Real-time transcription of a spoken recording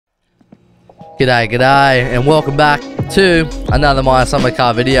G'day, and welcome back to another My Summer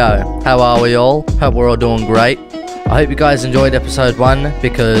Car video. How are we all? Hope we're all doing great. I hope you guys enjoyed episode 1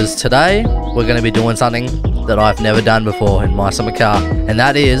 because today we're going to be doing something that I've never done before in My Summer Car, and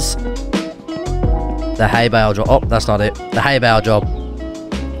that is the Haybale job. Oh, that's not it. The Haybale job.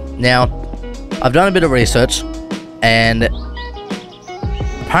 Now, I've done a bit of research, and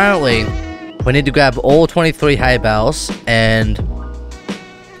apparently we need to grab all 23 hay bales, and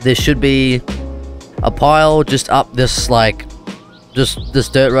there should be a pile just up this, like, just this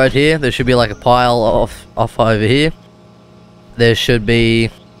dirt road here. There should be like a pile off over here. There should be,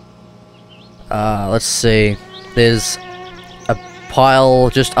 let's see, there's a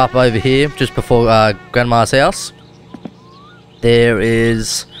pile just up over here, just before Grandma's house.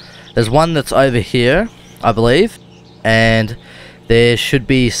 There's one that's over here, I believe, and there should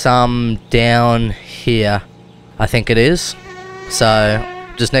be some down here, I think it is. So,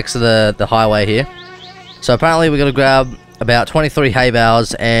 just next to the highway here. So apparently we're going to grab about 23 hay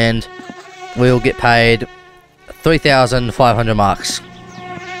bales and we'll get paid 3,500 marks.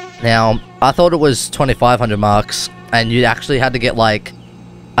 Now, I thought it was 2,500 marks and you actually had to get like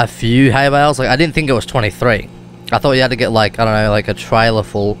a few hay bales. Like, I didn't think it was 23. I thought you had to get like, I don't know, like a trailer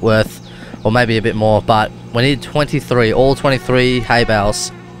full worth, or maybe a bit more, but we need 23, all 23 hay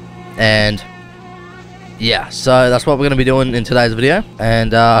bales. And yeah, so that's what we're going to be doing in today's video,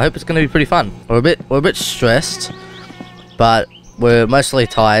 and I hope it's going to be pretty fun. We're a bit stressed, but we're mostly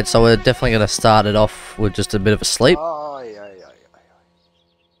tired, so we're definitely going to start it off with just a bit of a sleep. Oh,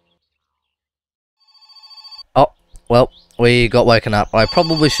 well, we got woken up. I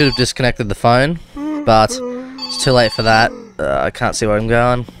probably should have disconnected the phone, but it's too late for that. I can't see where I'm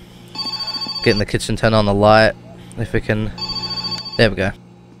going. Get in the kitchen, turn on the light, if we can. There we go.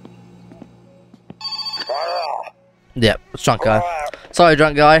 Yep, it's drunk guy. Sorry,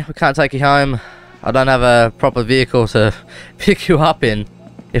 drunk guy, we can't take you home. I don't have a proper vehicle to pick you up in.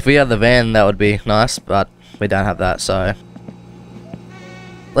 If we had the van, that would be nice, but we don't have that, so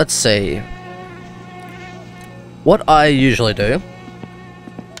let's see. What I usually do,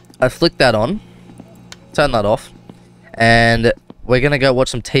 I flick that on, turn that off, and we're gonna go watch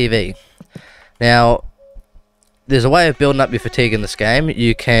some TV. Now, there's a way of building up your fatigue in this game.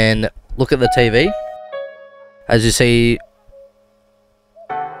 You can look at the TV. As you see,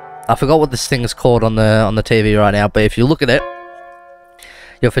 I forgot what this thing is called on the TV right now, but if you look at it,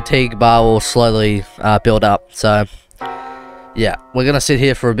 your fatigue bar will slowly build up. So, yeah, we're going to sit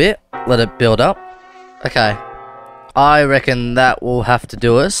here for a bit, let it build up. Okay, I reckon that will have to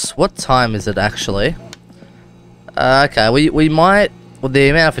do us. What time is it actually? Okay, we might, with the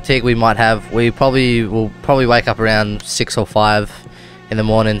amount of fatigue we might have, will probably wake up around 6 or 5 in the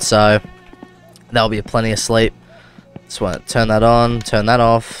morning, so that'll be plenty of sleep. Just want to turn that on, turn that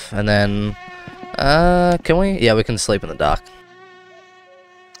off, and then, can we? Yeah, we can sleep in the dark.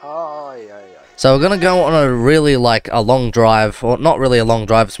 Oh, yeah. So we're going to go on a really, like, a long drive, or not really a long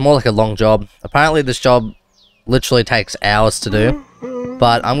drive, it's more like a long job. Apparently this job literally takes hours to do,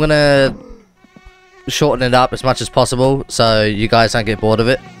 but I'm going to shorten it up as much as possible so you guys don't get bored of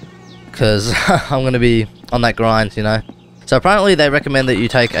it, because I'm going to be on that grind, you know. So apparently they recommend that you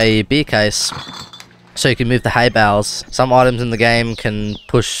take a beer case so you can move the hay bales. Some items in the game can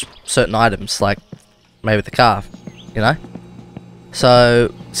push certain items, like maybe the car, you know.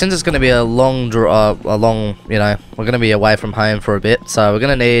 So since it's going to be a long, you know, we're going to be away from home for a bit, so we're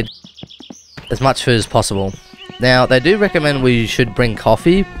going to need as much food as possible. Now they do recommend we should bring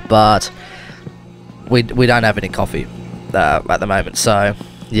coffee, but we don't have any coffee at the moment, so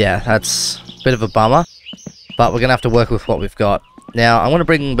yeah, that's a bit of a bummer. But we're going to have to work with what we've got. Now, I'm going to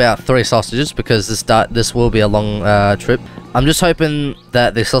bring about 3 sausages because this will be a long trip. I'm just hoping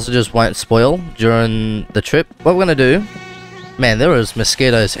that the sausages won't spoil during the trip. What we're going to do... Man, there is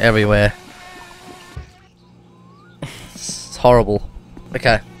mosquitoes everywhere. It's horrible.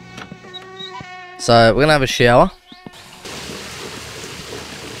 Okay. So, we're going to have a shower.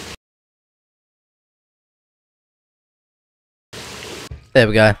 There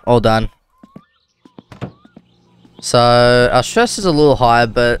we go. All done. So, our stress is a little high,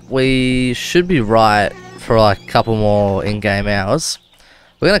 but we should be right for like a couple more in-game hours.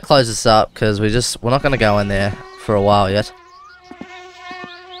 We're going to close this up because we're not going to go in there for a while yet.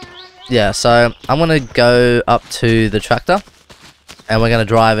 Yeah, so I'm going to go up to the tractor and we're going to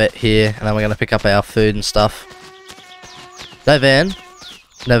drive it here, and then we're going to pick up our food and stuff. No van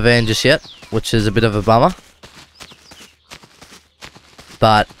just yet, which is a bit of a bummer.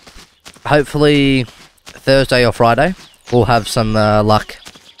 But hopefully Thursday or Friday we'll have some luck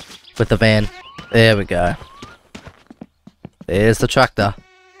with the van. There we go. There's the tractor.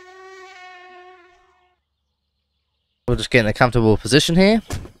 We'll just get in a comfortable position here.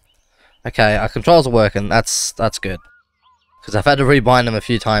 Okay, our controls are working. That's good. Because I've had to rebind them a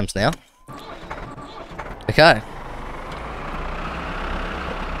few times now. Okay.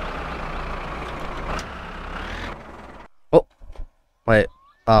 Oh. Wait.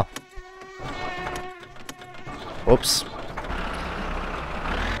 Oh. Whoops.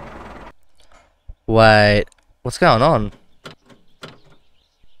 Wait. What's going on?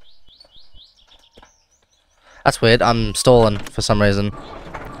 That's weird. I'm stalling for some reason.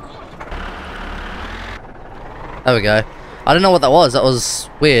 There we go. I don't know what that was. That was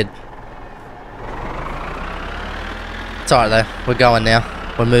weird. It's alright though. We're going now.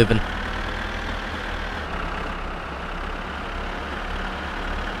 We're moving.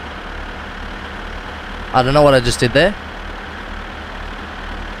 I don't know what I just did there.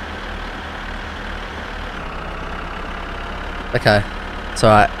 Okay. It's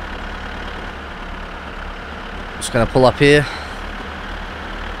alright. Just gonna pull up here.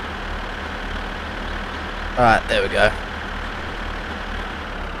 Alright, there we go.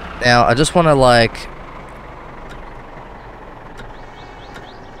 Now, I just want to like...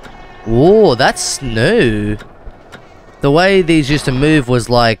 Whoa, that's new. The way these used to move was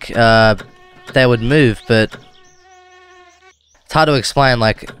like, they would move, but... It's hard to explain,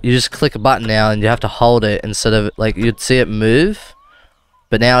 like, you just click a button now and you have to hold it instead of, like, you'd see it move.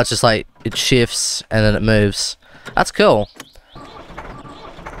 But now it's just like, it shifts and then it moves. That's cool.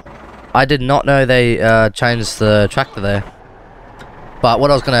 I did not know they changed the tractor there. But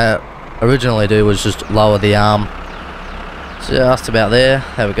what I was going to originally do was just lower the arm. Just about there.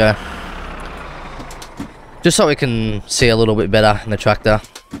 There we go. Just so we can see a little bit better in the tractor.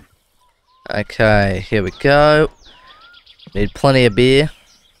 Okay, here we go. Need plenty of beer.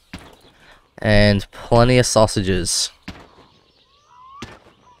 And plenty of sausages.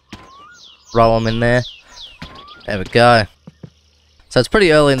 Roll them in there. There we go. So it's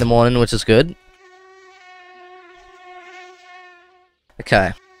pretty early in the morning, which is good.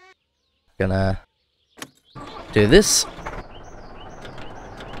 Okay. Gonna do this.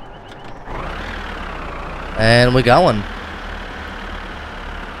 And we're going.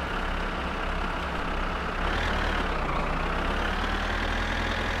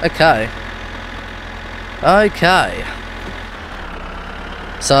 Okay. Okay.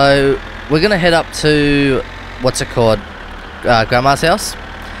 So we're gonna head up to what's it called? Grandma's house,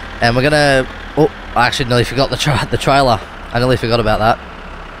 and we're gonna... Oh, I actually nearly forgot the trailer. I nearly forgot about that.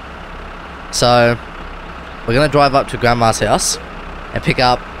 So we're gonna drive up to Grandma's house and pick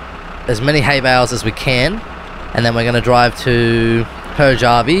up as many hay bales as we can, and then we're gonna drive to her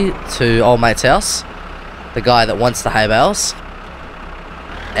Jarvie, to old mate's house, the guy that wants the hay bales,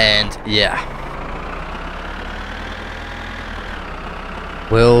 and yeah,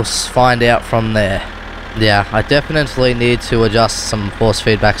 we'll find out from there. Yeah, I definitely need to adjust some force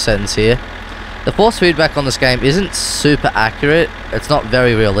feedback settings here. The force feedback on this game isn't super accurate. It's not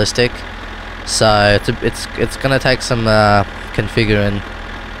very realistic. So it's gonna take some configuring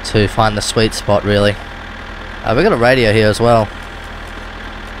to find the sweet spot, really. We got a radio here as well,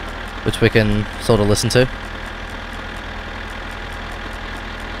 which we can sort of listen to.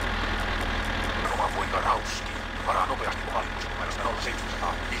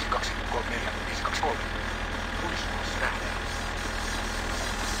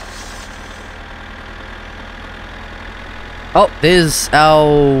 Oh, there's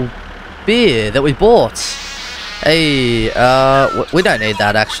our beer that we bought. Hey, we don't need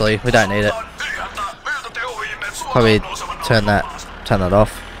that actually. We don't need it. Probably turn that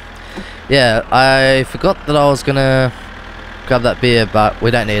off. Yeah, I forgot that I was gonna grab that beer, but we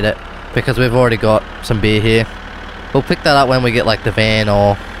don't need it because we've already got some beer here. We'll pick that up when we get like the van,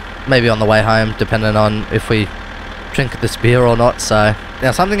 or maybe on the way home, depending on if we drink this beer or not. So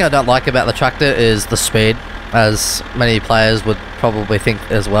now, something I don't like about the tractor is the speed, as many players would probably think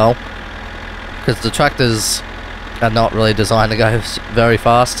as well, because the tractors are not really designed to go very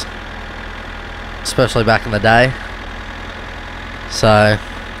fast, especially back in the day. So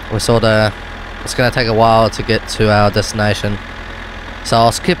we're sort of, it's going to take a while to get to our destination, so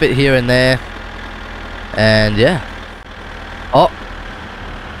I'll skip it here and there. And yeah, oh,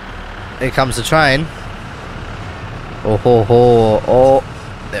 here comes the train. Oh ho ho, oh,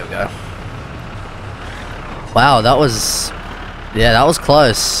 there we go. Wow, that was, yeah, that was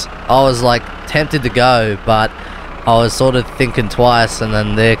close. I was like tempted to go, but I was sort of thinking twice, and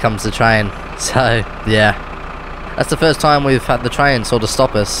then there comes the train. So yeah, that's the first time we've had the train sort of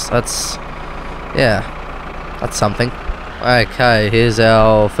stop us. That's, yeah, that's something. Okay, here's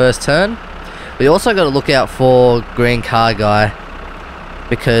our first turn. We also got to look out for green car guy,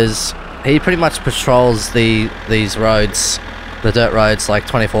 because he pretty much patrols these roads, the dirt roads, like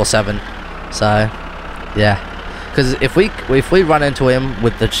 24/7. So yeah, because if we run into him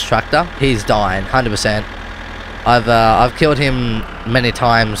with the tractor, he's dying 100%. I've killed him many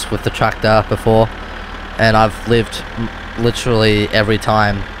times with the tractor before, and I've lived literally every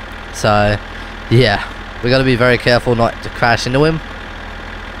time. So yeah, we got to be very careful not to crash into him,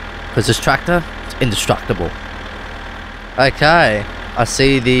 because this tractor is indestructible. Okay, I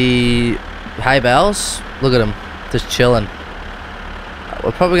see the hay bales. Look at them, just chilling.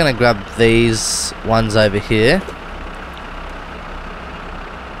 We're probably gonna grab these ones over here.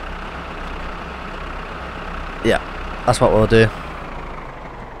 Yeah, that's what we'll do.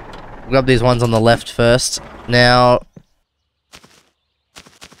 Grab these ones on the left first. Now,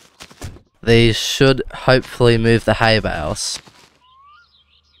 these should hopefully move the hay bales,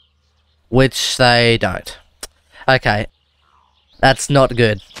 which they don't. Okay, that's not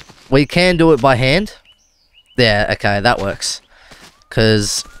good. We can do it by hand. Yeah, okay, that works.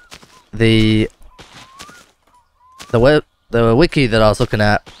 Because the wiki that I was looking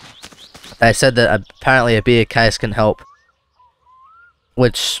at, they said that apparently a beer case can help,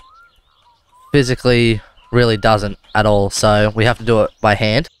 which physically really doesn't at all, so we have to do it by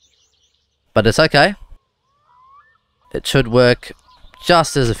hand. But it's okay. It should work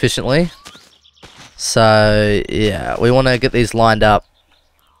just as efficiently. So yeah, we want to get these lined up.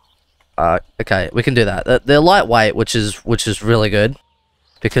 Okay, we can do that. They're lightweight, which is really good,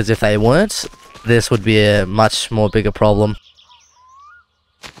 because if they weren't, this would be a much more bigger problem.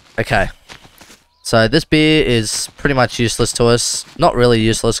 Okay, so this beer is pretty much useless to us. Not really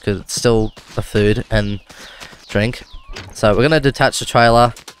useless, because it's still a food and drink. So we're going to detach the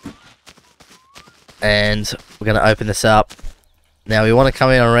trailer, and we're going to open this up. Now we want to come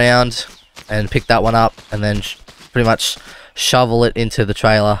in around and pick that one up, and then pretty much shovel it into the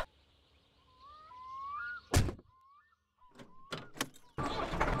trailer.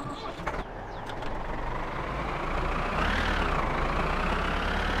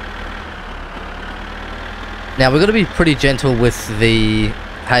 Now we're gonna be pretty gentle with the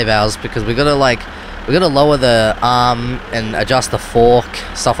hay bales, because we're gonna lower the arm and adjust the fork,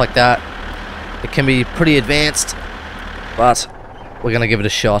 stuff like that. It can be pretty advanced, but we're gonna give it a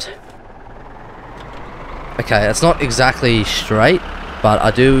shot. Okay, it's not exactly straight, but I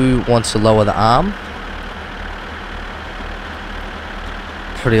do want to lower the arm.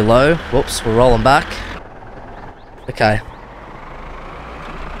 Pretty low. Whoops, we're rolling back. Okay.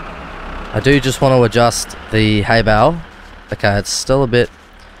 I do just want to adjust the hay bale. Okay, it's still a bit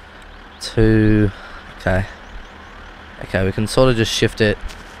too... Okay. Okay, we can sort of just shift it.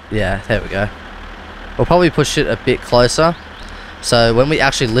 Yeah, there we go. We'll probably push it a bit closer, so when we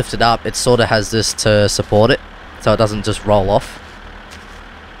actually lift it up, it sort of has this to support it, so it doesn't just roll off.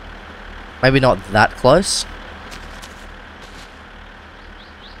 Maybe not that close.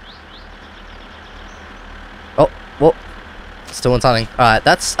 Oh, whoa. Still in something. Alright,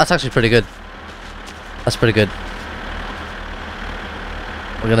 that's actually pretty good. That's pretty good.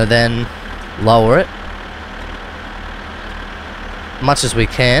 We're gonna then lower it much as we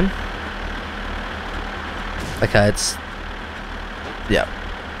can. Okay, it's... yeah.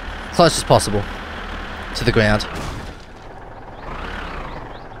 Close as possible to the ground.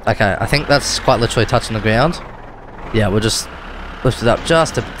 Okay, I think that's quite literally touching the ground. Yeah, we'll just lift it up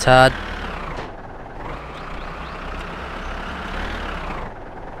just a tad.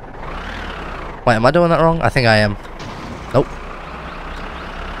 Wait, am I doing that wrong? I think I am. Nope.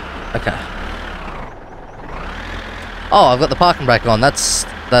 Okay. Oh, I've got the parking brake on. That's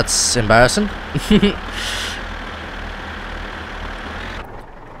embarrassing.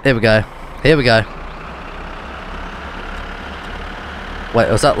 Here we go. Here we go. Wait,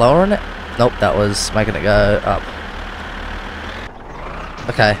 was that lowering it? Nope, that was making it go up.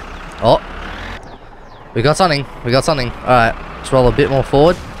 Okay. Oh. We got something. We got something. Alright. Let's roll a bit more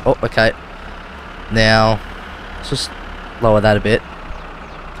forward. Oh, okay. Now, let's just lower that a bit.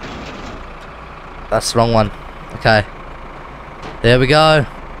 That's the wrong one. Okay. There we go.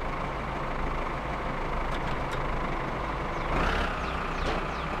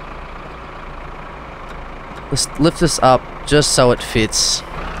 Let's lift this up just so it fits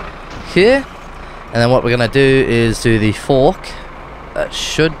here. And then what we're going to do is do the fork. That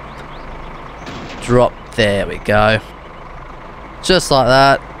should drop. There we go. Just like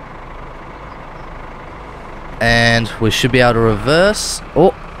that. And we should be able to reverse.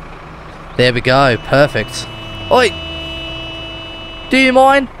 Oh, there we go. Perfect. Oi! Do you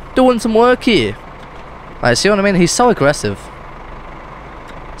mind doing some work here? Right, see what I mean? He's so aggressive.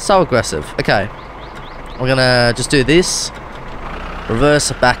 So aggressive. Okay. We're gonna just do this.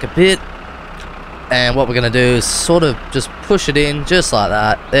 Reverse it back a bit. And what we're going to do is sort of just push it in, just like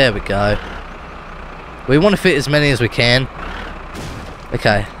that. There we go. We want to fit as many as we can.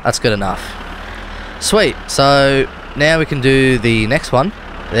 Okay, that's good enough. Sweet. So now we can do the next one.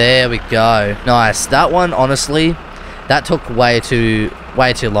 There we go. Nice. That one, honestly, that took way too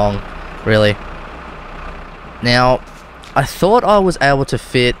long, really. Now, I thought I was able to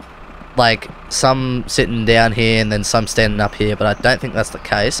fit like some sitting down here and then some standing up here, but I don't think that's the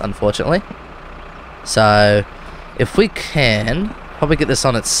case, unfortunately. So if we can probably get this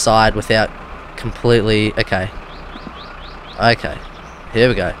on its side without completely... Okay, here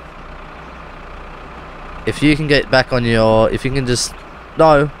we go. If you can get back on your... If you can just...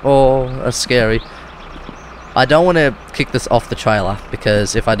 No, oh, that's scary. I don't want to kick this off the trailer,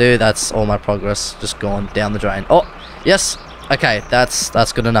 because if I do, that's all my progress just gone down the drain. Oh, yes. Okay,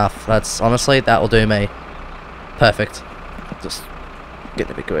 that's good enough. That's, honestly, that will do me. Perfect. Just get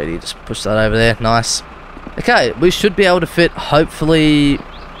a bit greedy. Just push that over there. Nice. Okay, we should be able to fit, hopefully,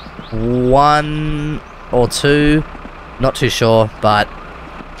 1 or 2. Not too sure, but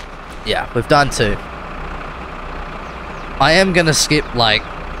yeah, we've done 2. I am going to skip, like,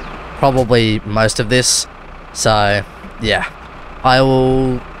 probably most of this. So, yeah. I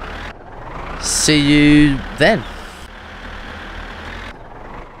will see you then.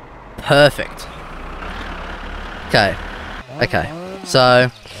 Perfect. Okay.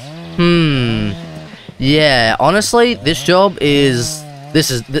 So, yeah, honestly, this job's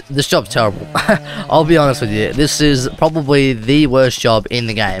terrible. I'll be honest with you. This is probably the worst job in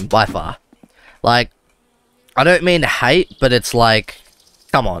the game by far. Like, I don't mean to hate, but it's like,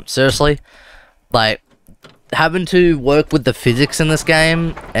 come on, seriously? Like, having to work with the physics in this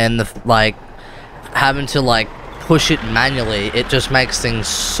game and having to like push it manually, it just makes things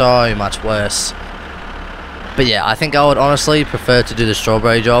so much worse. But yeah, I think I would honestly prefer to do the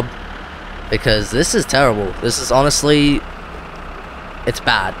strawberry job, because this is terrible. This is honestly, it's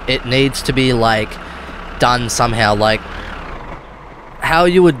bad. It needs to be like done somehow. Like, how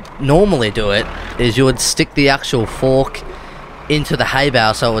you would normally do it is you would stick the actual fork into the hay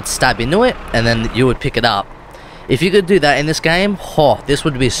bale so it would stab into it, and then you would pick it up. If you could do that in this game, this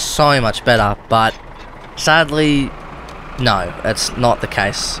would be so much better, but sadly, no, that's not the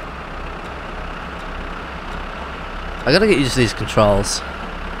case. I gotta get used to these controls.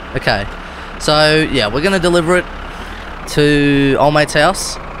 Okay, so yeah, we're gonna deliver it to old mate's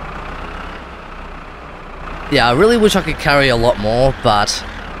house. Yeah, I really wish I could carry a lot more, but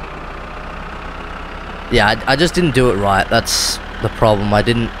yeah, I just didn't do it right. That's the problem. I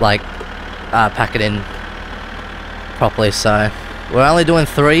didn't like pack it in properly, so we're only doing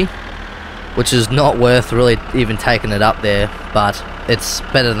 3, which is not worth really even taking it up there, but it's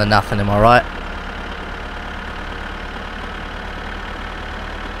better than nothing, am I right?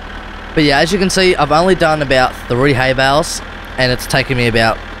 But yeah, as you can see, I've only done about 3 hay bales, and it's taken me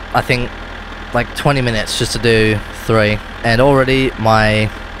about, I think, like 20 minutes just to do 3, and already my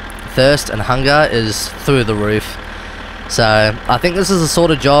thirst and hunger is through the roof. So I think this is the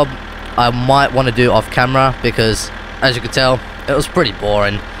sort of job I might want to do off camera, because as you can tell, it was pretty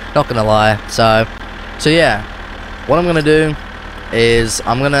boring, not gonna lie. So yeah, what I'm gonna do is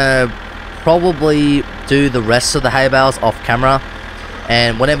I'm gonna probably do the rest of the hay bales off camera,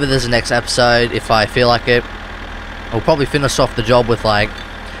 and whenever there's a next episode, if I feel like it, I'll probably finish off the job with like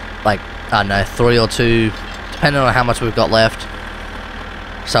I don't know, 3 or 2, depending on how much we've got left,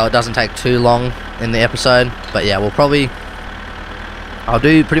 so it doesn't take too long in the episode. But yeah, I'll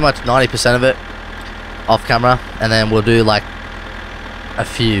do pretty much 90% of it off camera, and then we'll do like a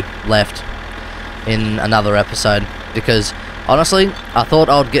few left in another episode, because honestly, I thought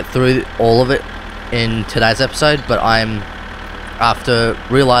I would get through all of it in today's episode, but after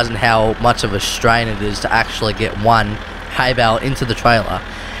realizing how much of a strain it is to actually get one hay bale into the trailer,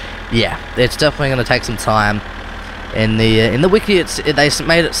 yeah, it's definitely going to take some time. In the wiki, they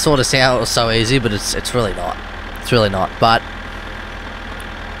made it sort of sound so easy, but it's really not. It's really not. But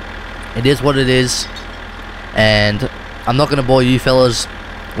it is what it is, and I'm not going to bore you fellas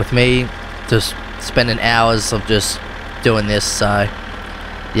with me just spending hours of just doing this. So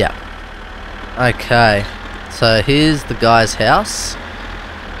yeah. Okay. So here's the guy's house.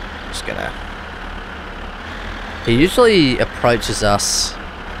 Just gonna... He usually approaches us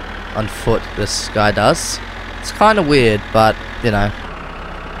on foot, this guy does. It's kind of weird, but, you know.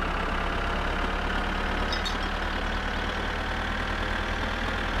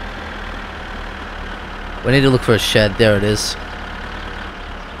 We need to look for a shed. There it is.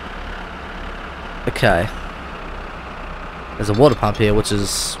 Okay. There's a water pump here, which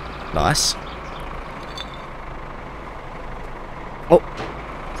is nice. Oh.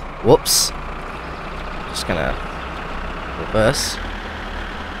 Whoops. Just gonna reverse.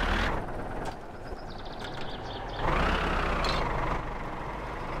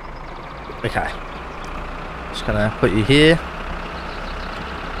 Okay. Just gonna put you here.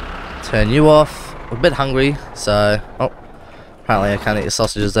 Turn you off. I'm a bit hungry, so... Oh, apparently I can't eat the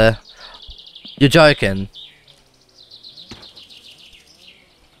sausages there. You're joking.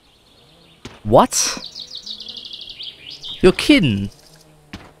 What? You're kidding.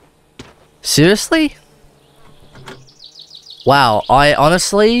 Seriously? Wow, I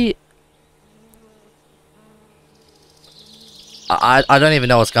honestly... I don't even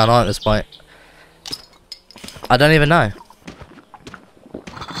know what's going on at this point. I don't even know.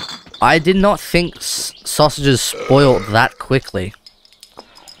 I did not think sausages spoiled that quickly.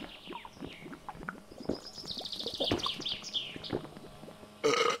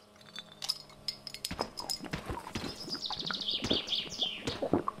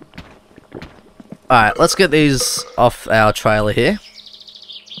 Alright, let's get these off our trailer here.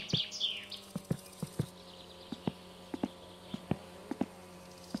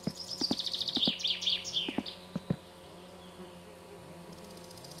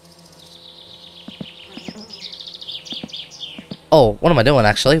 Oh, what am I doing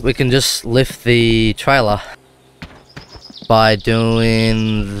actually? We can just lift the trailer by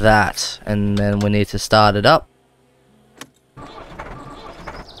doing that, and then we need to start it up.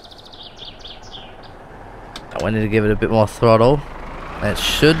 I need to give it a bit more throttle. That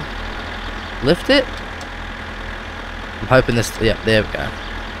should lift it. I'm hoping this... Yep, there we go.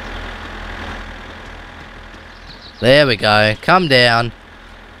 There we go. Come down.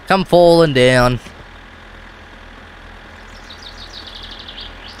 Come falling down.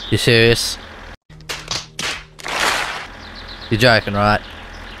 You serious? You're joking, right?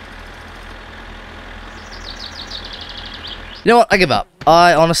 You know what? I give up.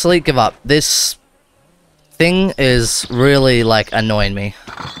 I honestly give up. This thing is really, like, annoying me.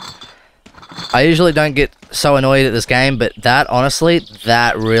 I usually don't get so annoyed at this game, but that, honestly,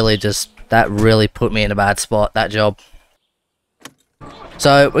 that really put me in a bad spot, that job.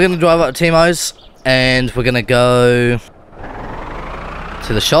 So, we're gonna drive up to Timo's, and we're gonna go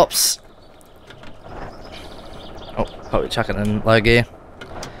to the shops. Oh, probably chuck it in low gear.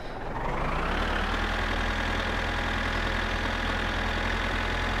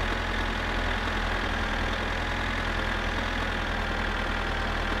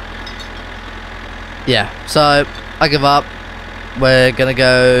 Yeah, so I give up. We're gonna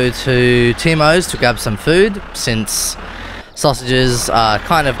go to Timo's to grab some food, since sausages are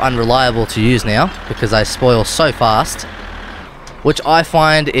kind of unreliable to use now because they spoil so fast, which I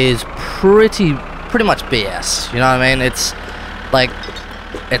find is pretty much BS. You know what I mean? It's like,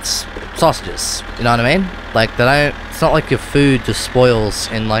 it's sausages. You know what I mean? Like, they don't. It's not like your food just spoils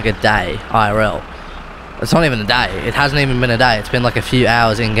in like a day IRL. It's not even a day. It hasn't even been a day. It's been like a few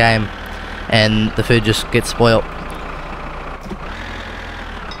hours in game, and the food just gets spoiled.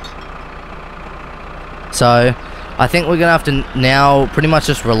 So I think we're gonna have to now pretty much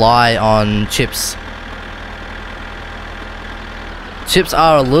just rely on chips. Chips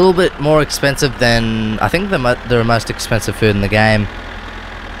are a little bit more expensive than, I think they're the most expensive food in the game.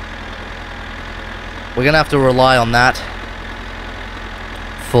 We're gonna have to rely on that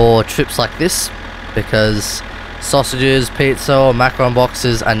for trips like this, because sausages, pizza, or macaron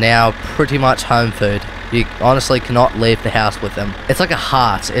boxes are now pretty much home food. You honestly cannot leave the house with them. It's like a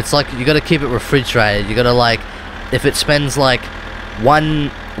heart. It's like you gotta keep it refrigerated. You gotta, like, if it spends like one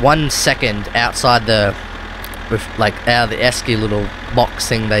second outside the, like, out of the esky little box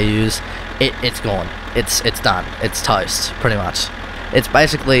thing they use, it's gone. It's done. It's toast, pretty much. It's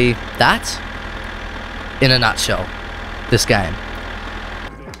basically that in a nutshell, this game.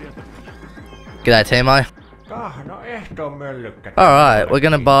 G'day, Timo. Alright, we're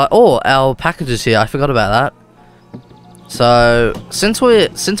gonna buy... Oh, our package is here. I forgot about that. So, since we're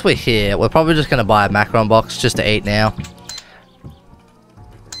here, we're probably just gonna buy a macaron box just to eat now.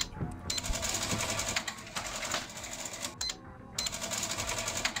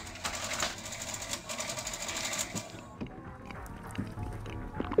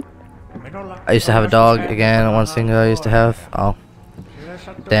 I used to have a dog again. One thing I used to have. Oh,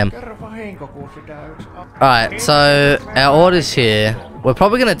 damn. Alright, so our order's here. We're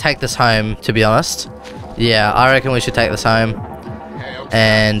probably gonna take this home, to be honest. Yeah, I reckon we should take this home.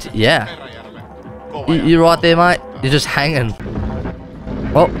 And yeah, you right there, mate? You're just hanging.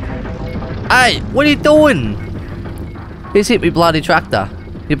 Oh, hey, what are you doing? He's hit me bloody tractor.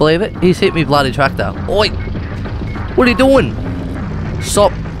 You believe it? He's hit me bloody tractor. Oi, what are you doing?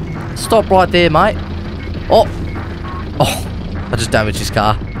 Stop right there, mate. Oh, I just damaged his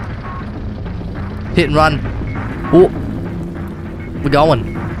car. Hit and run. Oh, we're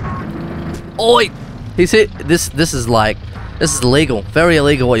going. Oi! He's hit. This is like, this is illegal. Very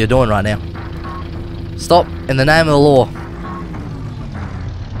illegal what you're doing right now. Stop in the name of the law.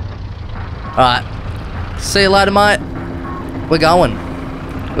 Alright. See you later, mate. We're going.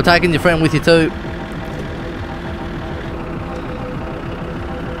 We're taking your friend with you too.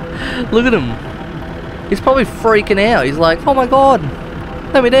 Look at him. He's probably freaking out. He's like, oh my god.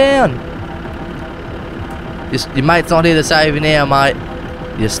 Let me down. Your mate's not here to save you now, mate.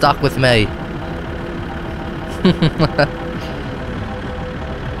 You're stuck with me.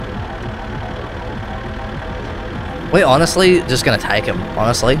 We're honestly just gonna take him,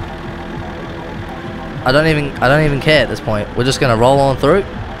 honestly. I don't even care at this point. We're just gonna roll on through.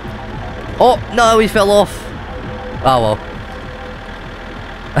 Oh no, he fell off. Oh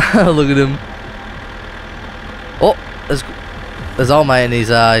well. Look at him. Oh, there's old mate in his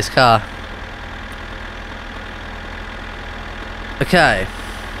car. Okay.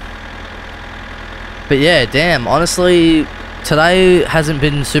 But yeah, damn, honestly, today hasn't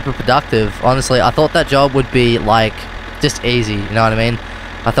been super productive. Honestly, I thought that job would be like just easy, you know what I mean?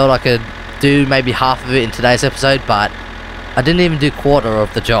 I thought I could do maybe half of it in today's episode, but I didn't even do quarter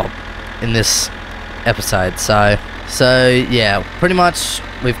of the job in this episode. So yeah, pretty much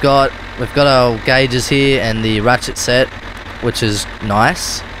we've got our gauges here and the ratchet set, which is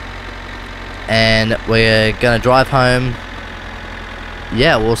nice. And we're gonna drive home.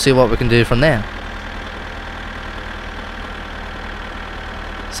 Yeah, we'll see what we can do from there.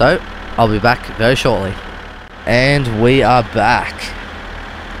 So, I'll be back very shortly. And we are back.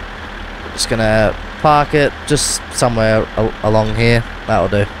 Just gonna park it just somewhere along here. That'll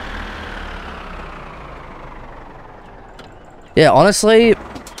do. Yeah, honestly,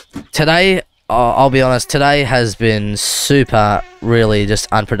 today, I'll be honest, today has been super, really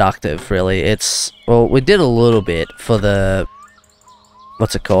just unproductive, really. Well, we did a little bit for the,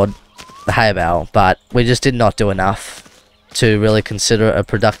 what's it called? The Haybale, but we just did not do enough to really consider it a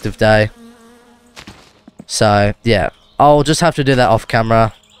productive day. So, yeah, I'll just have to do that off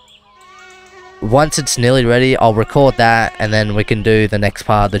camera. Once it's nearly ready, I'll record that, and then we can do the next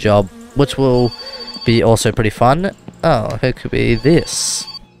part of the job, which will be also pretty fun. Oh, who could be this?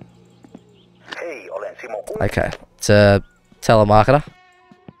 Okay, it's a telemarketer.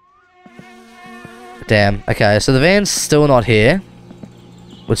 Damn, okay, so the van's still not here,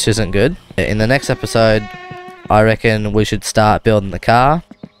 which isn't good. In the next episode, I reckon we should start building the car,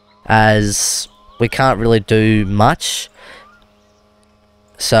 as we can't really do much.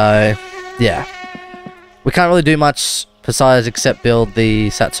 So, yeah. We can't really do much besides except build the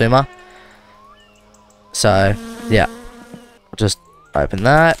Satsuma. So, yeah. Just open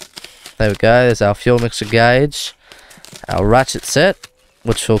that. There we go. There's our fuel mixture gauge. Our ratchet set,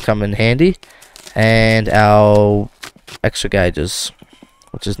 which will come in handy. And our extra gauges,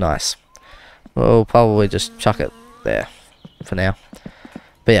 which is nice. We'll probably just chuck it there for now.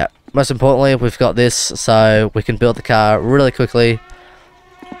 But yeah, most importantly, we've got this so we can build the car really quickly.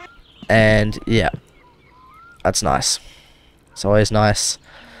 And yeah, that's nice. It's always nice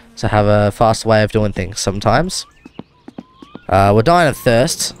to have a fast way of doing things sometimes. We're dying of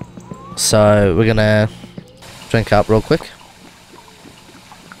thirst, so we're gonna drink up real quick.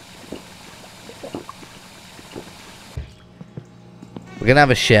 We're gonna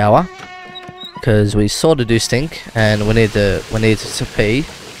have a shower because we sort of do stink, and we need to pee.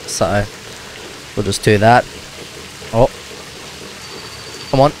 So we'll just do that. Oh,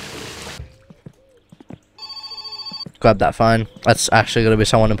 come on! Grab that phone. That's actually gonna be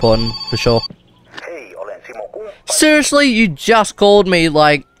someone important for sure. Seriously, you just called me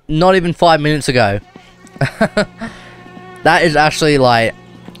like not even 5 minutes ago. That is actually like,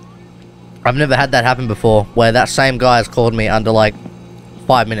 I've never had that happen before, where that same guy has called me under like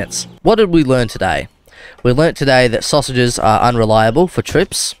 5 minutes. What did we learn today? We learnt today that sausages are unreliable for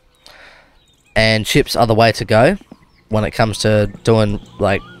trips, and chips are the way to go when it comes to doing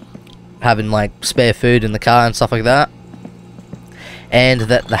like having like spare food in the car and stuff like that. And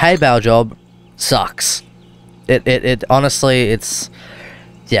that the Haybale job sucks. It honestly, it's,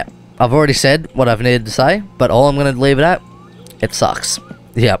 yeah, I've already said what I've needed to say, but all I'm going to leave it at, it sucks.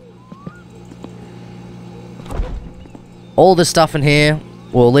 Yep. All this stuff in here,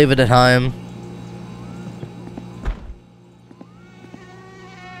 we'll leave it at home.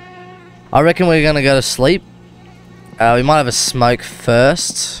 I reckon we're going to go to sleep. We might have a smoke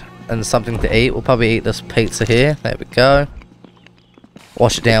first and something to eat. We'll probably eat this pizza here. There we go.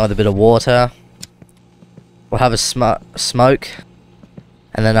 Wash it down with a bit of water. We'll have a smoke.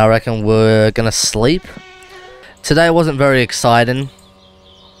 And then I reckon we're going to sleep. Today wasn't very exciting.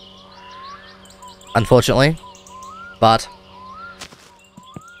 unfortunately. But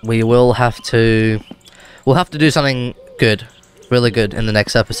we will have to... we'll have to do something good. Really good in the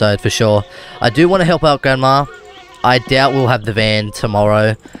next episode, for sure. I do want to help out Grandma. I doubt we'll have the van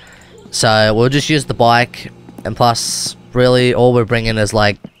tomorrow. So, we'll just use the bike. And plus, really, all we're bringing is,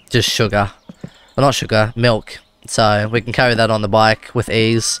 like, just sugar. Well, not sugar, milk. So, we can carry that on the bike with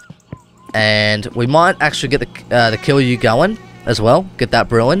ease. And we might actually get the Kill You going as well. Get that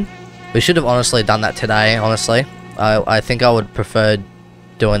brewing. We should have honestly done that today, honestly. I think I would prefer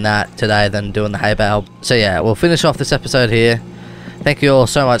doing that today than doing the Haybale. So yeah, we'll finish off this episode here. Thank you all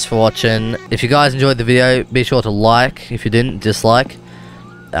so much for watching. If you guys enjoyed the video, be sure to like. If you didn't, dislike.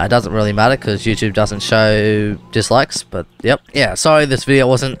 It doesn't really matter because YouTube doesn't show dislikes, but yep. Yeah, sorry this video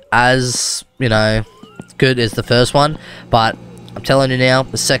wasn't as, you know, good as the first one, but I'm telling you now,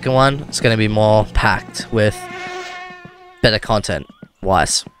 the second one is going to be more packed with better content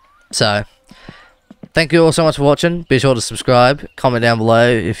wise. So, thank you all so much for watching. Be sure to subscribe, comment down below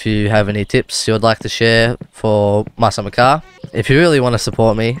if you have any tips you would like to share for mysummercar. If you really want to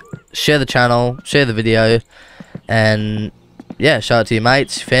support me, share the channel, share the video, and yeah, show it to your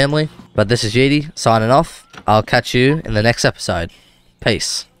mates, your family. But this is YEETy signing off. I'll catch you in the next episode.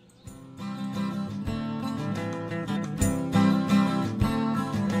 Peace.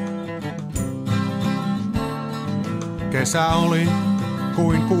 Kesä oli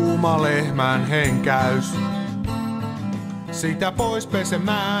kuin kuuma lehmän henkäys. Sitä pois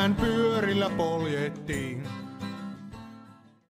pesemään pyörillä poljettiin.